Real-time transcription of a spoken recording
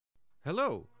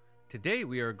Hello. Today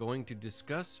we are going to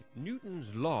discuss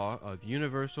Newton's law of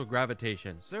universal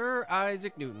gravitation. Sir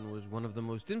Isaac Newton was one of the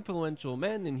most influential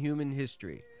men in human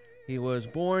history. He was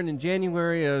born in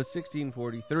January of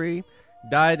 1643,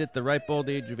 died at the ripe old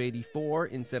age of 84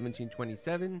 in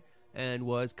 1727, and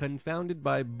was confounded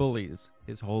by bullies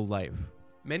his whole life.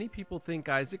 Many people think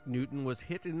Isaac Newton was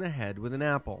hit in the head with an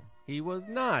apple. He was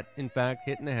not, in fact,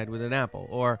 hit in the head with an apple,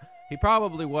 or he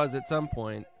probably was at some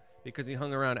point, because he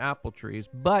hung around apple trees,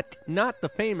 but not the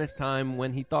famous time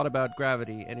when he thought about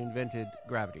gravity and invented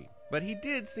gravity. But he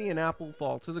did see an apple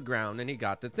fall to the ground, and he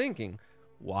got to thinking,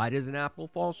 why does an apple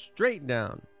fall straight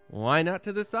down? Why not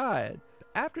to the side?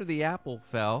 After the apple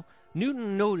fell,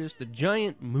 Newton noticed a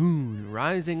giant moon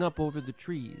rising up over the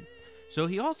trees. So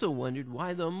he also wondered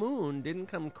why the moon didn't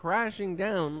come crashing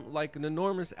down like an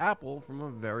enormous apple from a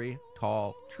very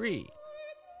tall tree.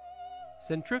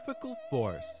 Centrifugal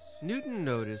force. Newton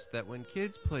noticed that when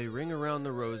kids play Ring Around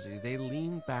the Rosie, they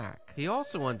lean back. He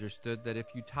also understood that if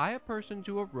you tie a person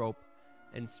to a rope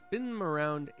and spin them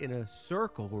around in a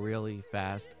circle really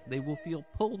fast, they will feel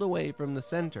pulled away from the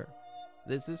center.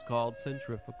 This is called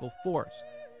centrifugal force.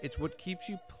 It's what keeps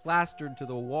you plastered to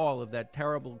the wall of that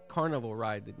terrible carnival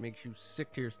ride that makes you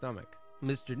sick to your stomach.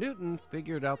 Mr. Newton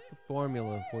figured out the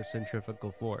formula for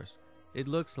centrifugal force. It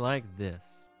looks like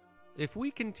this. If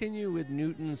we continue with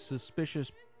Newton's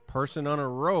suspicious person on a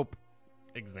rope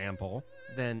example,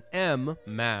 then M,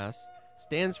 mass,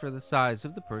 stands for the size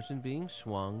of the person being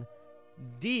swung,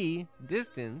 D,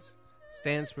 distance,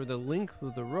 stands for the length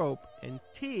of the rope, and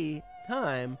T,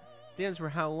 time, stands for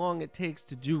how long it takes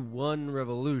to do one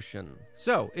revolution.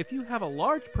 So, if you have a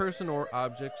large person or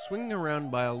object swinging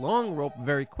around by a long rope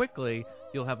very quickly,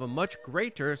 you'll have a much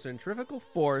greater centrifugal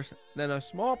force than a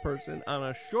small person on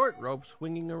a short rope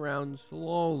swinging around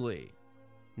slowly.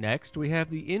 Next, we have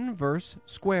the inverse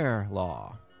square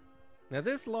law. Now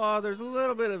this law, there's a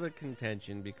little bit of a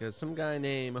contention because some guy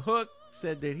named Hooke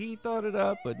said that he thought it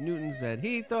up, but Newton said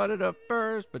he thought it up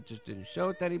first, but just didn't show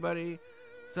it to anybody.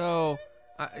 So,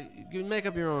 you can make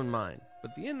up your own mind.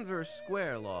 But the inverse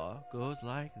square law goes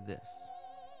like this.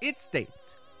 It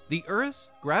states, the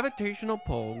Earth's gravitational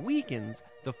pull weakens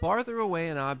the farther away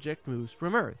an object moves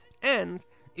from Earth, and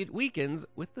it weakens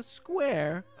with the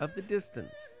square of the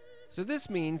distance. So this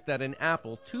means that an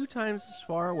apple 2 times as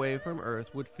far away from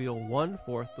Earth would feel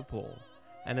 1/4 the pull,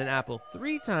 and an apple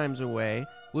 3 times away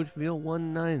would feel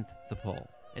 1/9 the pull.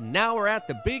 And now we're at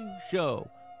the big show.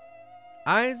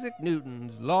 Isaac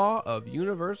Newton's law of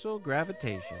universal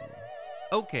gravitation.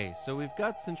 Okay, so we've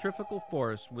got centrifugal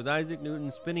force with Isaac Newton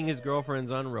spinning his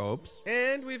girlfriends on ropes,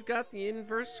 and we've got the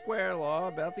inverse square law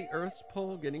about the Earth's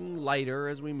pull getting lighter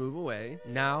as we move away.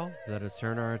 Now, let us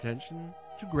turn our attention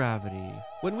to gravity.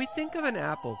 When we think of an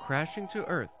apple crashing to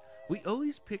Earth, we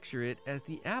always picture it as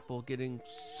the apple getting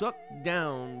sucked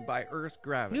down by Earth's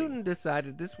gravity. Newton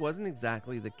decided this wasn't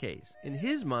exactly the case. In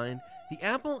his mind, the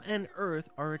apple and Earth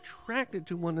are attracted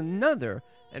to one another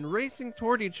and racing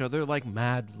toward each other like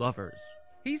mad lovers.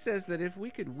 He says that if we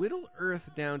could whittle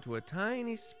Earth down to a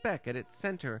tiny speck at its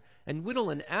center and whittle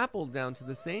an apple down to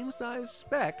the same size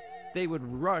speck, they would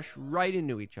rush right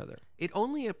into each other. It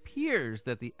only appears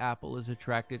that the apple is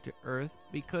attracted to Earth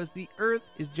because the Earth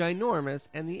is ginormous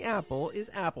and the apple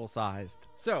is apple-sized.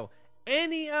 So,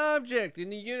 any object in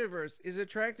the universe is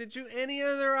attracted to any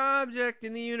other object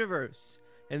in the universe.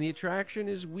 And the attraction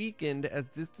is weakened as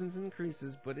distance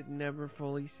increases, but it never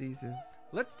fully ceases.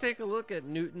 Let's take a look at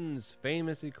Newton's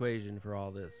famous equation for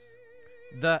all this.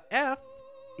 The F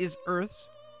is Earth's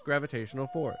gravitational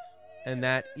force, and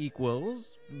that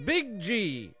equals big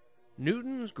G,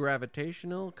 Newton's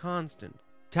gravitational constant,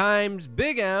 times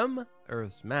big M,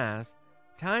 Earth's mass,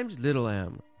 times little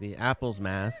m, the apple's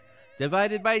mass,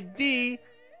 divided by D,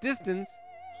 distance,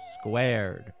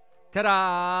 squared.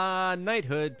 Ta-da!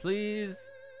 Knighthood, please.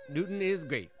 Newton is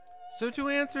great. So to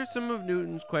answer some of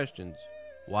Newton's questions,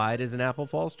 why does an apple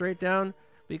fall straight down?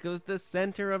 Because the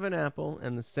center of an apple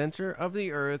and the center of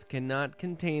the Earth cannot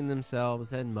contain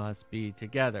themselves and must be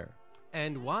together.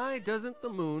 And why doesn't the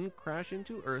moon crash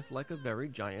into Earth like a very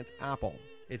giant apple?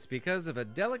 It's because of a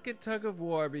delicate tug of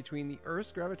war between the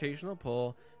Earth's gravitational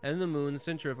pull and the moon's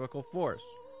centrifugal force.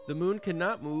 The moon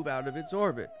cannot move out of its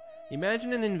orbit.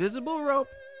 Imagine an invisible rope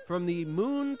from the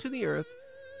moon to the Earth,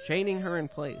 chaining her in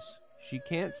place. She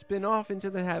can't spin off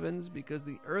into the heavens because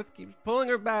the Earth keeps pulling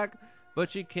her back, but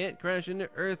she can't crash into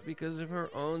Earth because of her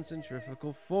own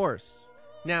centrifugal force.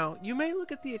 Now, you may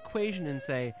look at the equation and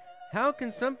say, how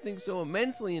can something so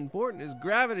immensely important as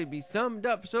gravity be summed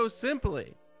up so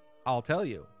simply? I'll tell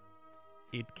you,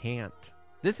 it can't.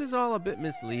 This is all a bit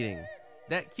misleading.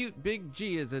 That cute big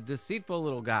G is a deceitful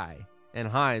little guy. and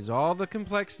hides all the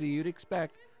complexity you'd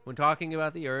expect when talking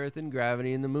about the Earth and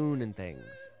gravity and the moon and things.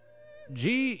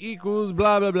 G equals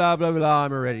blah blah blah blah blah,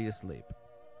 I'm already asleep.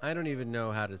 I don't even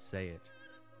know how to say it.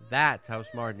 That's how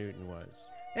smart Newton was.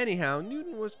 Anyhow,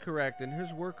 Newton was correct, and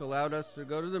his work allowed us to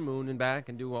go to the moon and back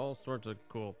and do all sorts of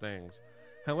cool things.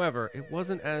 However, it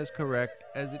wasn't as correct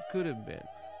as it could have been.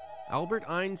 Albert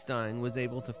Einstein was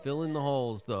able to fill in the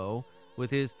holes, though,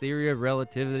 with his theory of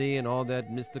relativity and all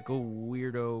that mystical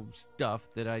weirdo stuff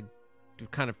that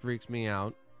kind of freaks me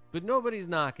out. But nobody's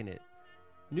knocking it.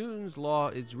 Newton's law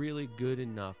is really good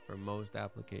enough for most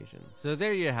applications. So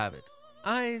there you have it.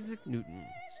 Isaac Newton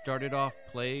started off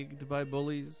plagued by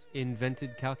bullies,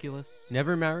 invented calculus,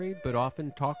 never married but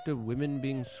often talked of women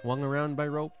being swung around by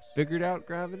ropes, figured out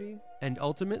gravity, and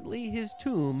ultimately his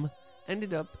tomb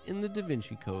ended up in the Da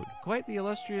Vinci Code. Quite the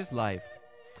illustrious life.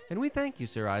 And we thank you,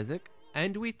 Sir Isaac,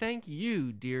 and we thank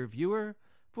you, dear viewer,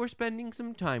 for spending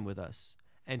some time with us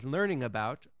and learning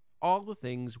about all the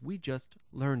things we just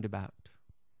learned about.